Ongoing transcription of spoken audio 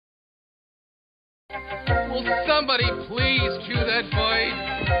Will somebody please cue that voice?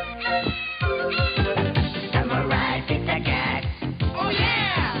 Samurai Pizza Cat. Oh,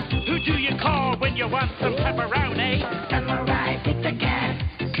 yeah! Who do you call when you want some pepperoni? Samurai Pizza Cat.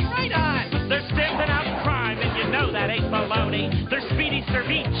 Right on! They're stamping out crime, and you know that ain't baloney. They're Speedy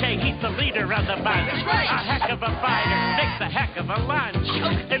Cerviche, he's the leader of the bunch. That's right. A heck of a fighter, makes a heck of a lunch.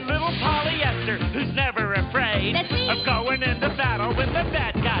 And little Polyester, who's never afraid of going into battle when the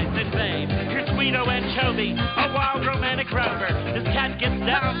bad guys invade. Here's Guido Anchovy, a wild romantic rover. This cat gets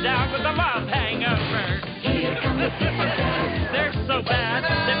down with a love hangover. Here come the Pizza Cat. They're so bad,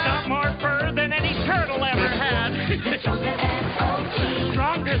 they've got more fur than any turtle ever had. Stronger than old cheese.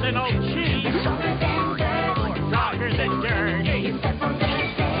 Stronger than old cheese. Stronger than dirt. Stronger than dirt. You step on their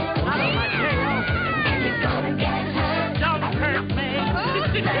tail. Out of my tail. And you're gonna get hurt. Don't hurt me.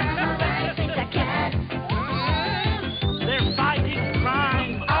 Samurai Pizza Cat. They're fighting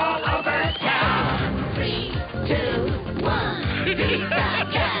crime all over town. 3, 2, 1. Pizza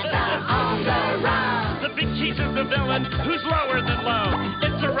Cats are on the run. The big cheese is the villain who's lower than low.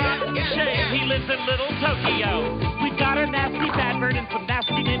 It's a rotten shame he lives in little Tokyo. We've got a nasty bad bird and some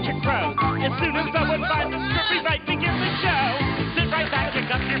nasty ninja crows. As soon as someone finds the script, we might begin the show. Sit right back, kick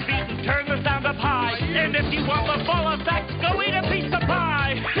up your feet, and turn the sound up high. And if you want the full effects, go eat a piece of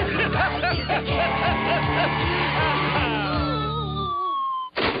pie.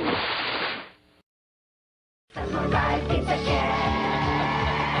 Samurai Pizza Cat.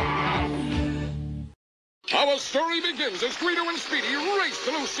 Our story begins as Guido and Speedy race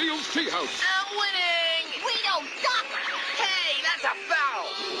to Lucille's tea house. I'm winning! Guido, duck! Hey, that's a foul!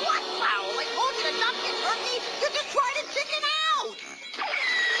 What foul? I told you to duck it, turkey. You just tried to chicken out.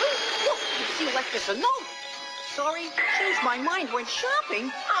 Look, she left us a note. Sorry, changed my mind, went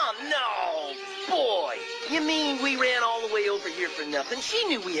shopping. Oh, no! Boy, you mean we ran all the way over here for nothing? She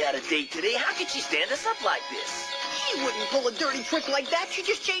knew we had a date today. How could she stand us up like this? She wouldn't pull a dirty trick like that. She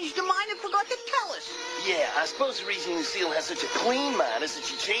just changed her mind and forgot to tell us. Yeah, I suppose the reason Lucille has such a clean mind is that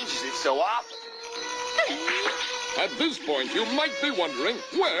she changes it so often. At this point, you might be wondering,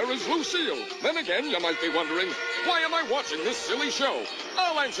 where is Lucille? Then again, you might be wondering, why am I watching this silly show?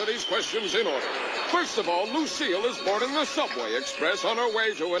 I'll answer these questions in order. First of all, Lucille is boarding the Subway Express on her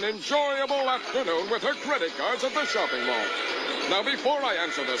way to an enjoyable afternoon with her credit cards at the shopping mall. Now, before I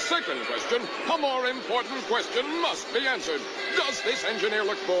answer the second question, a more important question must be answered. Does this engineer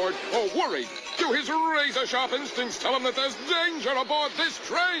look bored or worried? Do his razor-sharp instincts tell him that there's danger aboard this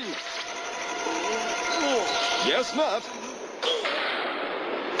train? Yes, not.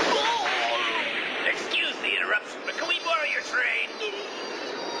 Excuse the interruption, but can we borrow your train?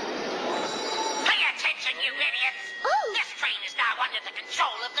 Pay attention, you idiots! This train is now under the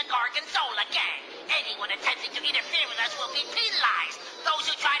control of the Gorgonzola gang. Anyone attempting to interfere with us will be penalized. Those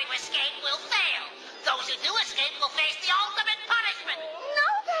who try to escape will fail. Those who do escape will face the ultimate punishment. No,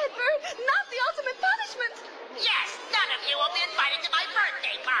 Bedford, not the ultimate punishment. Yes, none of you will be invited to my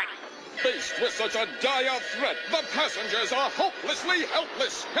birthday party. Faced with such a dire threat, the passengers are hopelessly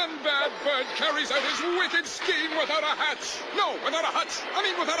helpless, and Bad Bird carries out his wicked scheme without a hatch. No, without a hutch. I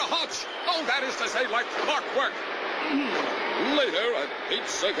mean, without a hutch. Oh, that is to say, like clockwork. Later, at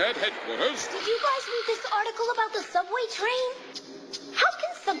Pizza Cat headquarters... Did you guys read this article about the subway train? How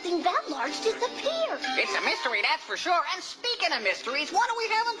can something that large disappear? It's a mystery, that's for sure. And speaking of mysteries, what are we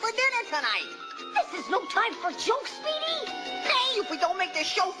having for dinner tonight? This is no time for jokes, Speedy. Hey, if we don't make this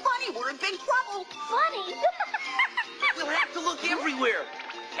show funny, we're in big trouble. Funny. We'll have to look everywhere.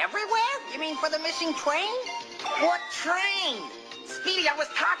 Everywhere? You mean for the missing train? What train? Speedy, I was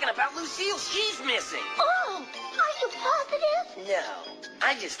talking about Lucille. She's missing. Oh, are you positive? No,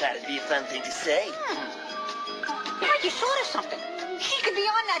 I just thought it'd be a fun thing to say. I just thought of something. She could be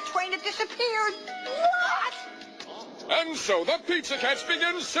on that train that disappeared. What? And so the Pizza Cats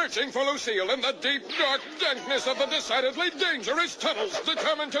begin searching for Lucille in the deep, dark dankness of the decidedly dangerous tunnels,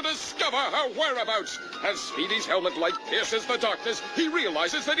 determined to discover her whereabouts. As Speedy's helmet light pierces the darkness, he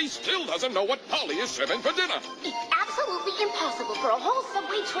realizes that he still doesn't know what Polly is serving for dinner. It's absolutely impossible for a whole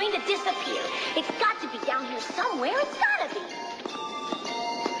subway train to disappear. It's got to be down here somewhere. It's gotta be.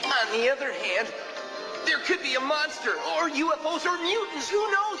 On the other hand, there could be a monster, or UFOs, or mutants. Who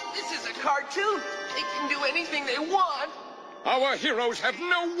knows? This is a cartoon. They can do anything they want. Our heroes have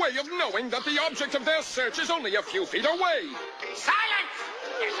no way of knowing that the object of their search is only a few feet away. Silence!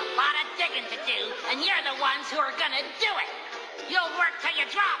 There's a lot of digging to do, and you're the ones who are gonna do it. You'll work till you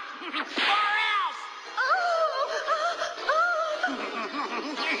drop, or else!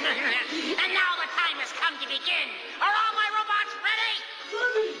 And now the time has come to begin. Are all my robots ready?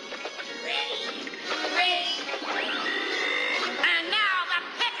 Ready. And now the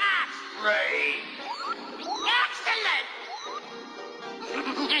pickaxe! Right.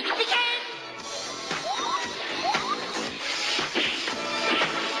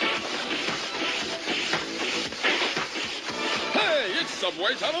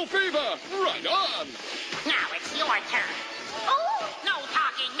 subway tunnel fever. Right on. Now it's your turn. Oh! No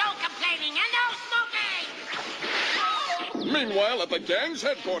talking, no complaining, and no smoking! Meanwhile, at the gang's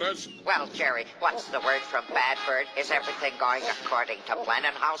headquarters... Well, Jerry, what's the word from Bad Bird? Is everything going according to plan?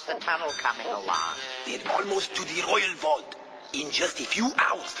 And how's the tunnel coming along? They're almost to the royal vault. In just a few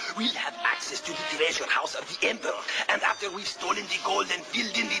hours, we'll have access to the treasure house of the Emperor. And after we've stolen the gold and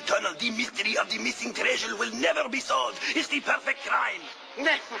filled in the tunnel, the mystery of the missing treasure will never be solved. It's the perfect crime.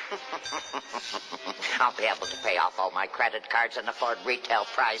 I'll be able to pay off all my credit cards and afford retail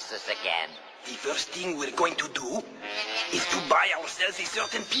prices again. The first thing we're going to do is to buy ourselves a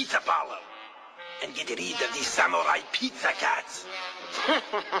certain pizza parlor and get rid of the samurai pizza cats.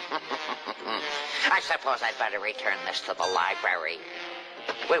 I suppose I'd better return this to the library.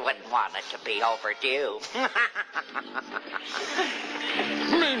 We wouldn't want it to be overdue.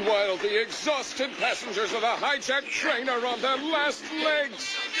 Meanwhile, the exhausted passengers of the hijacked train are on their last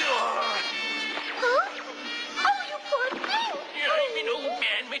legs. Huh? Oh, you poor thing. I'm an old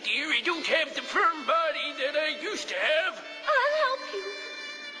man, my dear. I don't have the firm body that I used to have. I'll help you.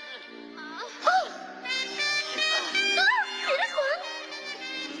 Oh! Here's one.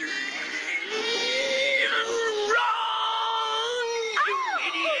 Wrong, you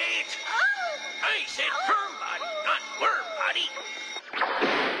idiot! I said firm body, not worm body.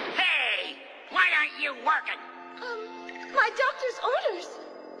 Hey, why aren't you working? My doctor's orders.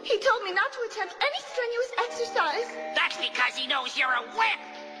 He told me not to attempt any strenuous exercise. That's because he knows you're a whip.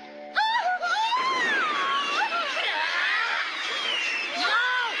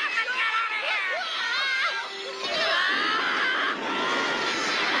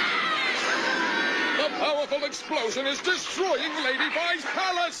 The powerful explosion is destroying Lady Vi's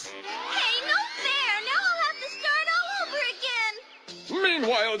palace. Hey, no fair. Now I'll have to start all over again.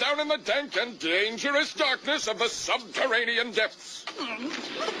 Meanwhile, down in the dank and dangerous darkness of the subterranean depths.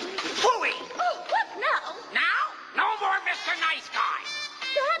 Hooey! Oh, what now? Now, no more Mr. Nice Guy.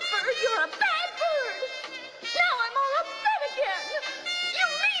 Bad Bird, you're a bad bird. Now I'm all upset again. You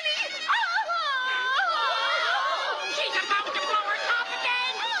really... She's about to blow her top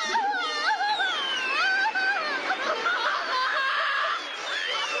again.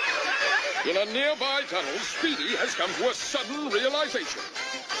 In a nearby tunnel, Speedy has come to a sudden realization.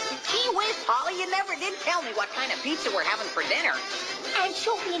 Gee whiz, Polly, you never did tell me what kind of pizza we're having for dinner.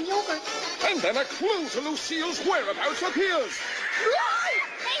 Anchovy and yogurt. And then a clue to Lucille's whereabouts appears.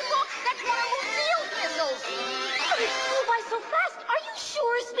 Hey, look, that's one of Lucille's missiles. It flew by so fast. Are you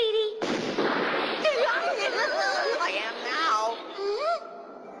sure, Speedy? I am now.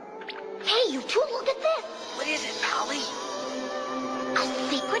 Hey, you two, look at this. What is it, Polly? A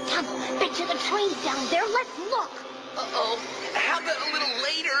secret tunnel. Bet you the train's down there. Let's look. Uh-oh. How about a little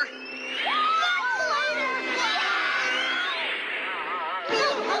later?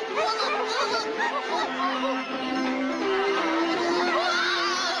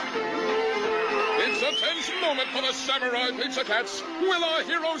 It's a tense moment for the samurai pizza cats. Will our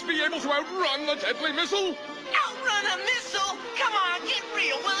heroes be able to outrun the deadly missile? Outrun a missile? Come on, get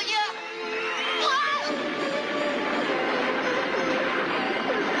real, will ya?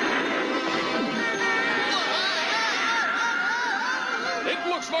 It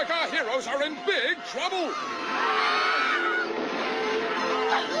looks like our heroes are in big trouble.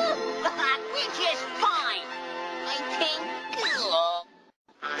 We're just fine, I think.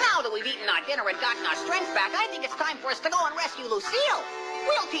 Now that we've eaten our dinner and gotten our strength back, I think it's time for us to go and rescue Lucille.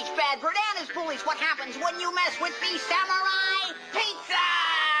 We'll teach Bad Bird and his bullies what happens when you mess with the samurai pizza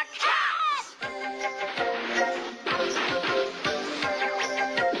cats!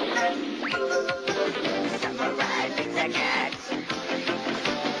 Samurai pizza cats.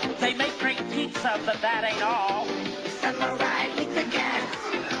 They make great pizza, but that ain't all. Samurai pizza cats.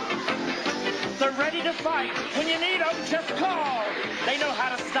 They're ready to fight. When you need them, just call. They know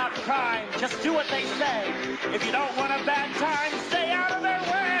how to stop crime. Just do what they say. If you don't want a bad time, stay out of their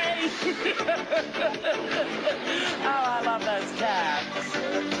way. Oh, I love those cats.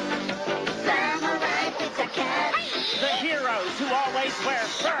 Samurai pizza cats. The heroes who always wear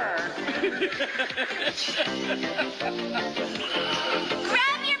fur.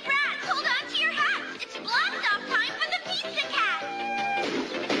 Grab your brats. Hold on to your hats. It's blast-off time for the pizza cat.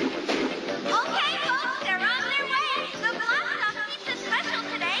 Okay, folks, they're on their way. The blast-off pizza special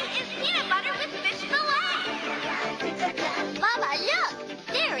today is peanut butter with fish fillet. Mama, look.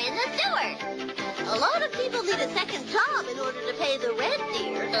 They're in the sewer. A lot of people need a second job in order to pay the rent,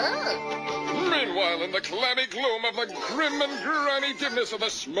 dear. Meanwhile, in the clammy gloom of the grim and grimy dimness of the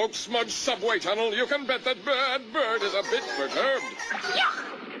smoke-smudged subway tunnel, you can bet that Bad Bird is a bit perturbed. Yuck!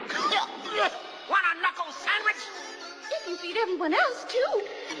 Want a knuckle sandwich? It you beat everyone else, too.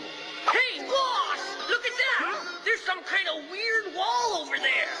 Hey, boss! Look at that! There's some kind of weird wall over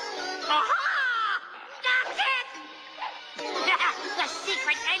there. Aha! That's it! The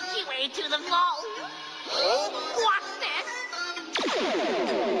secret entryway to the vault. What's this?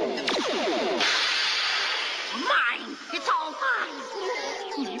 Mine! It's all mine!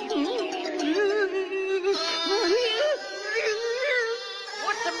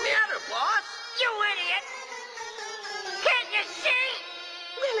 What's the matter, boss? You idiot! Can't you see?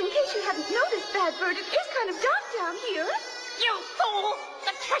 Well, in case you hadn't noticed, Bad Bird, it is kind of dark down here. You fool!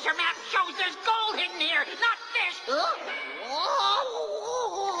 The treasure map shows there's gold hidden here, not fish!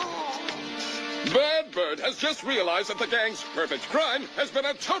 Bad Bird has just realized that the gang's perfect crime has been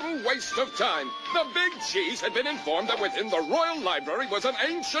a total waste of time. The Big Cheese had been informed that within the Royal Library was an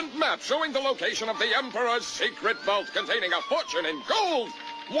ancient map showing the location of the Emperor's secret vault containing a fortune in gold.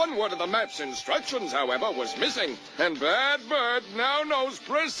 One word of the map's instructions, however, was missing, and Bad Bird now knows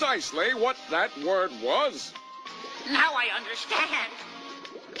precisely what that word was. Now I understand.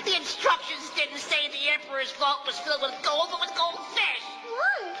 The instructions didn't say the Emperor's vault was filled with gold, but with goldfish.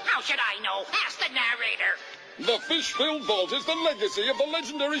 What? How should I know? Ask the narrator. The fish-filled vault is the legacy of the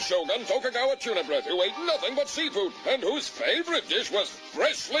legendary shogun Tokugawa Tuna Breath, who ate nothing but seafood, and whose favorite dish was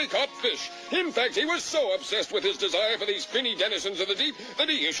freshly caught fish. In fact, he was so obsessed with his desire for these finny denizens of the deep that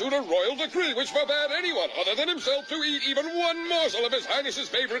he issued a royal decree which forbade anyone other than himself to eat even one morsel of His Highness's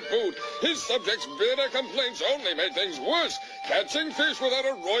favorite food. His subjects' bitter complaints only made things worse. Catching fish without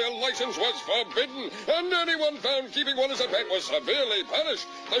a royal license was forbidden, and anyone found keeping one as a pet was severely punished.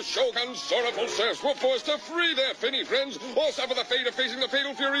 The shogun's sorrowful serfs were forced to free their finny friends or suffer the fate of facing the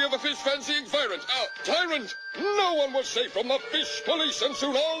fatal fury of the fish-fancying tyrant. No one was safe from the fish police, and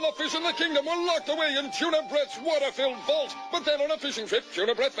soon all the fish in the kingdom were locked away in Tuna Breath's water-filled vault. But then on a fishing trip,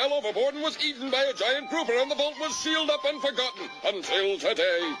 Tuna Breath fell overboard and was eaten by a giant grouper, and the vault was sealed up and forgotten until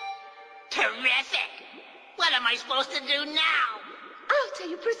today. Terrific! What am I supposed to do now? I'll tell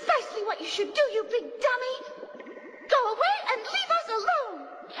you precisely what you should do, you big dummy. Go away and leave us alone.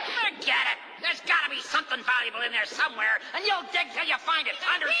 Forget it. There's gotta be something valuable in there somewhere, and you'll dig till you find it.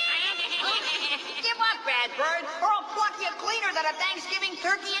 Understand? Give up, Bad Bird, or I'll pluck you cleaner than a Thanksgiving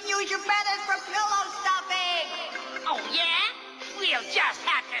turkey and use your feathers for pillow stuffing. Oh, yeah? We'll just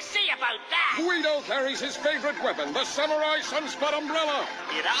have to see about that. Guido carries his favorite weapon, the samurai sunspot umbrella.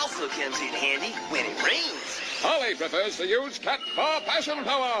 It also comes in handy when it rains. Holly prefers to use cat paw passion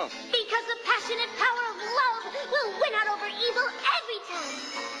power. Because the passionate power of love will win out over evil every time.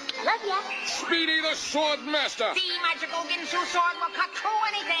 Love ya. Speedy the sword master. The magical Ginsu sword will cut through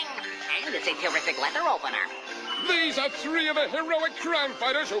anything. And it's a terrific leather opener. These are three of the heroic crime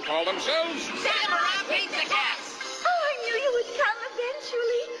fighters who call themselves Samurai Pizza Cats. Oh, I knew you would come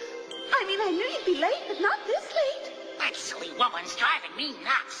eventually. I knew you'd be late, but not this late. That silly woman's driving me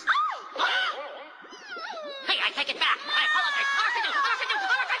nuts. Oh! Hey, I take it back. I apologize.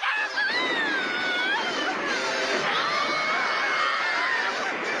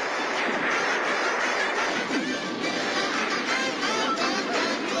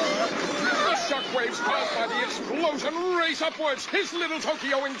 The shockwaves caused by the explosion race upwards. Is little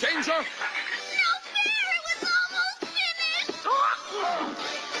Tokyo in danger? No fair! It was almost finished!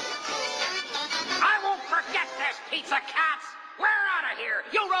 I won't forget this, Pizza Cats. We're out of here.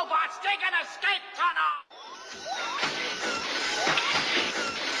 You robots, take an escape tunnel.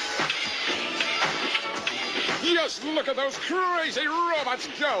 Just look at those crazy robots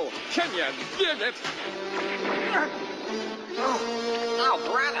go. Can you dig it? Oh,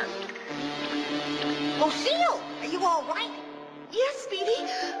 brother. Lucille, are you all right? Yes, Speedy,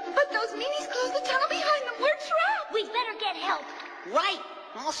 but those meanies closed the tunnel behind them. We're trapped. We'd better get help. Right.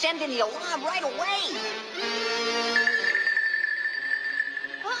 I'll send in the alarm right away.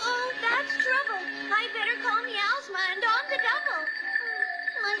 Uh-oh, that's trouble. I better call Meowsma and on the double.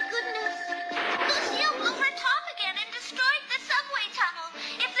 My goodness. Lucille blew her top again and destroyed the subway tunnel.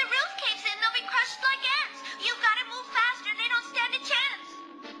 If the roof caves in, they'll be crushed like ants. You've got to move faster. They don't stand a chance.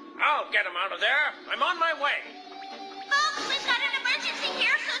 I'll get him out of there. I'm on my way. Folks, we've got an emergency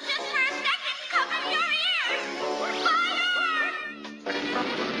here, so just for a second, cover your ears. Fire!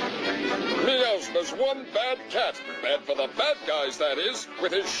 Meowsma's one bad cat. Bad for the bad guys, that is.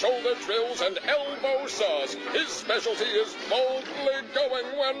 With his shoulder drills and elbow saws. His specialty is boldly going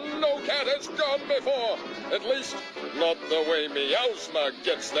where no cat has gone before. At least, not the way Meowsma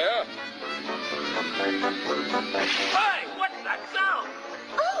gets there. Hey, what's that sound?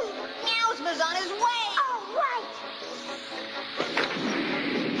 Oh, Meowsma's on his way. all right.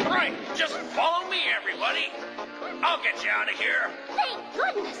 Right, just follow me, everybody. I'll get you out of here. Thank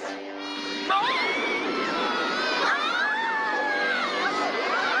goodness. Oh! Ah!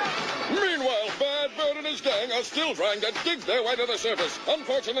 his gang are still trying to dig their way to the surface.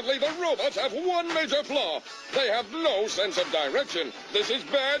 Unfortunately, the robots have one major flaw. They have no sense of direction. This is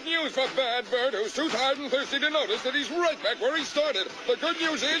bad news for Bad Bird, who's too tired and thirsty to notice that he's right back where he started. The good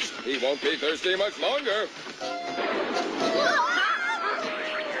news is, he won't be thirsty much longer.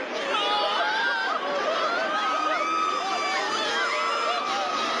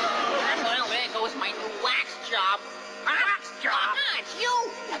 Well, there goes my new wax job. Wax job? Ah, it's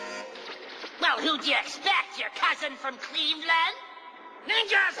you! Well, who'd you expect? Your cousin from Cleveland?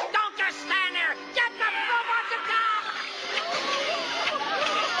 Ninjas, don't just stand there! Get the robot to come!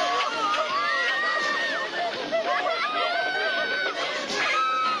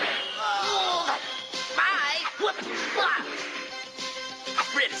 Bye. I'm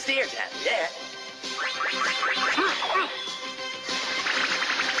pretty serious out there.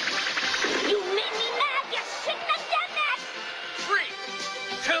 You made me mad! You shouldn't have done that! 3,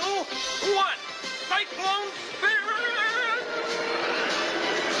 2, 1. Cyclone Spirit!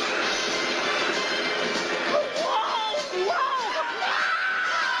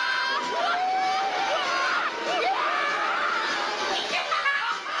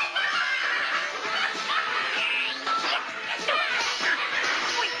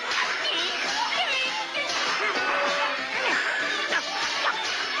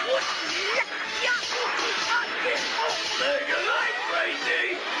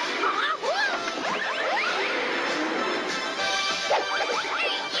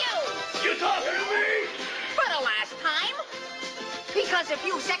 Because a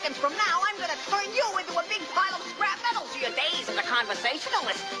few seconds from now, I'm gonna turn you into a big pile of scrap metal to your days as a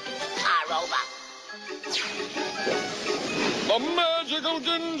conversationalist. Robot. The magical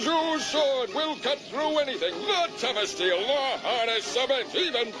Ginju sword will cut through anything. The toughest steel, the hardest cement,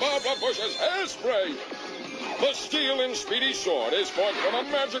 even Barbara Bush's hairspray. The steel and speedy sword is formed from a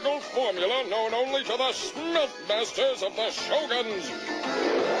magical formula known only to the smelt masters of the Shoguns.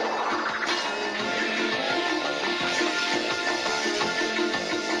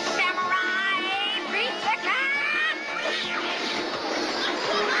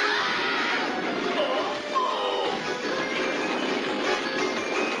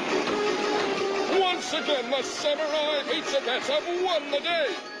 Once again, the Samurai Pizza Cats have won the day.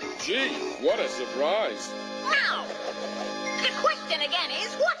 Gee, what a surprise. Now, the question again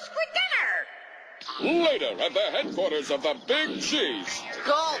is, what's for dinner? Later at the headquarters of the Big Cheese.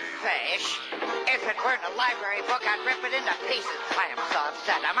 Goldfish? If it weren't a library book, I'd rip it into pieces. I am so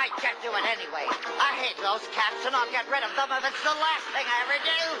upset. I might get to it anyway. I hate those cats, and I'll get rid of them if it's the last thing I ever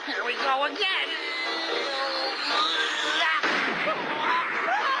do. Here we go again.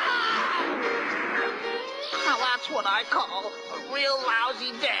 Now that's what I call a real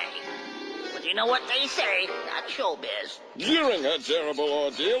lousy day. But you know what they say, that's showbiz. During her terrible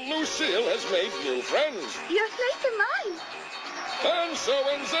ordeal, Lucille has made new friends. You're nice and mine. And so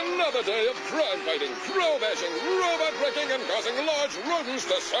ends another day of crime fighting, crow bashing, robot wrecking, and causing large rodents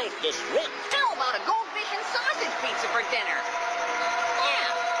to self-destruct. How about a goldfish and sausage pizza for dinner?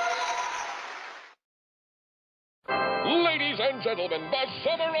 Ladies and gentlemen, the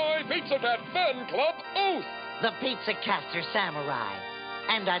Samurai Pizza Cat Fan Club Oath. The Pizza Cats are samurai.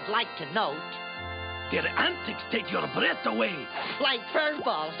 And I'd like to note... Their antics take your breath away. Like fur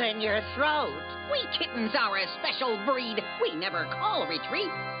balls in your throat. We kittens are a special breed. We never call a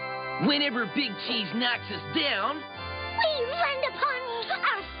retreat. Whenever Big Cheese knocks us down... We land upon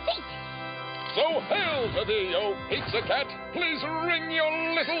our feet. So hail to thee, O Pizza Cat. Please ring your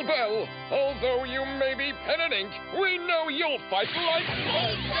little bell. Although you may be pen and ink, we know you'll fight like...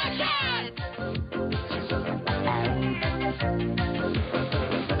 Pizza Cat!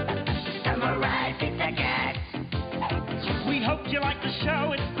 Samurai Pizza Cat. We hope you like the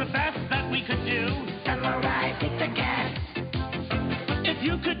show. It's the best that we could do. Samurai Pizza Cat. If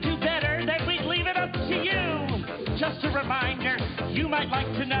you could do better, then we'd leave it up to you. Just a reminder, you might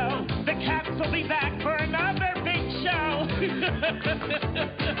like to know, the cats will be back for another big show.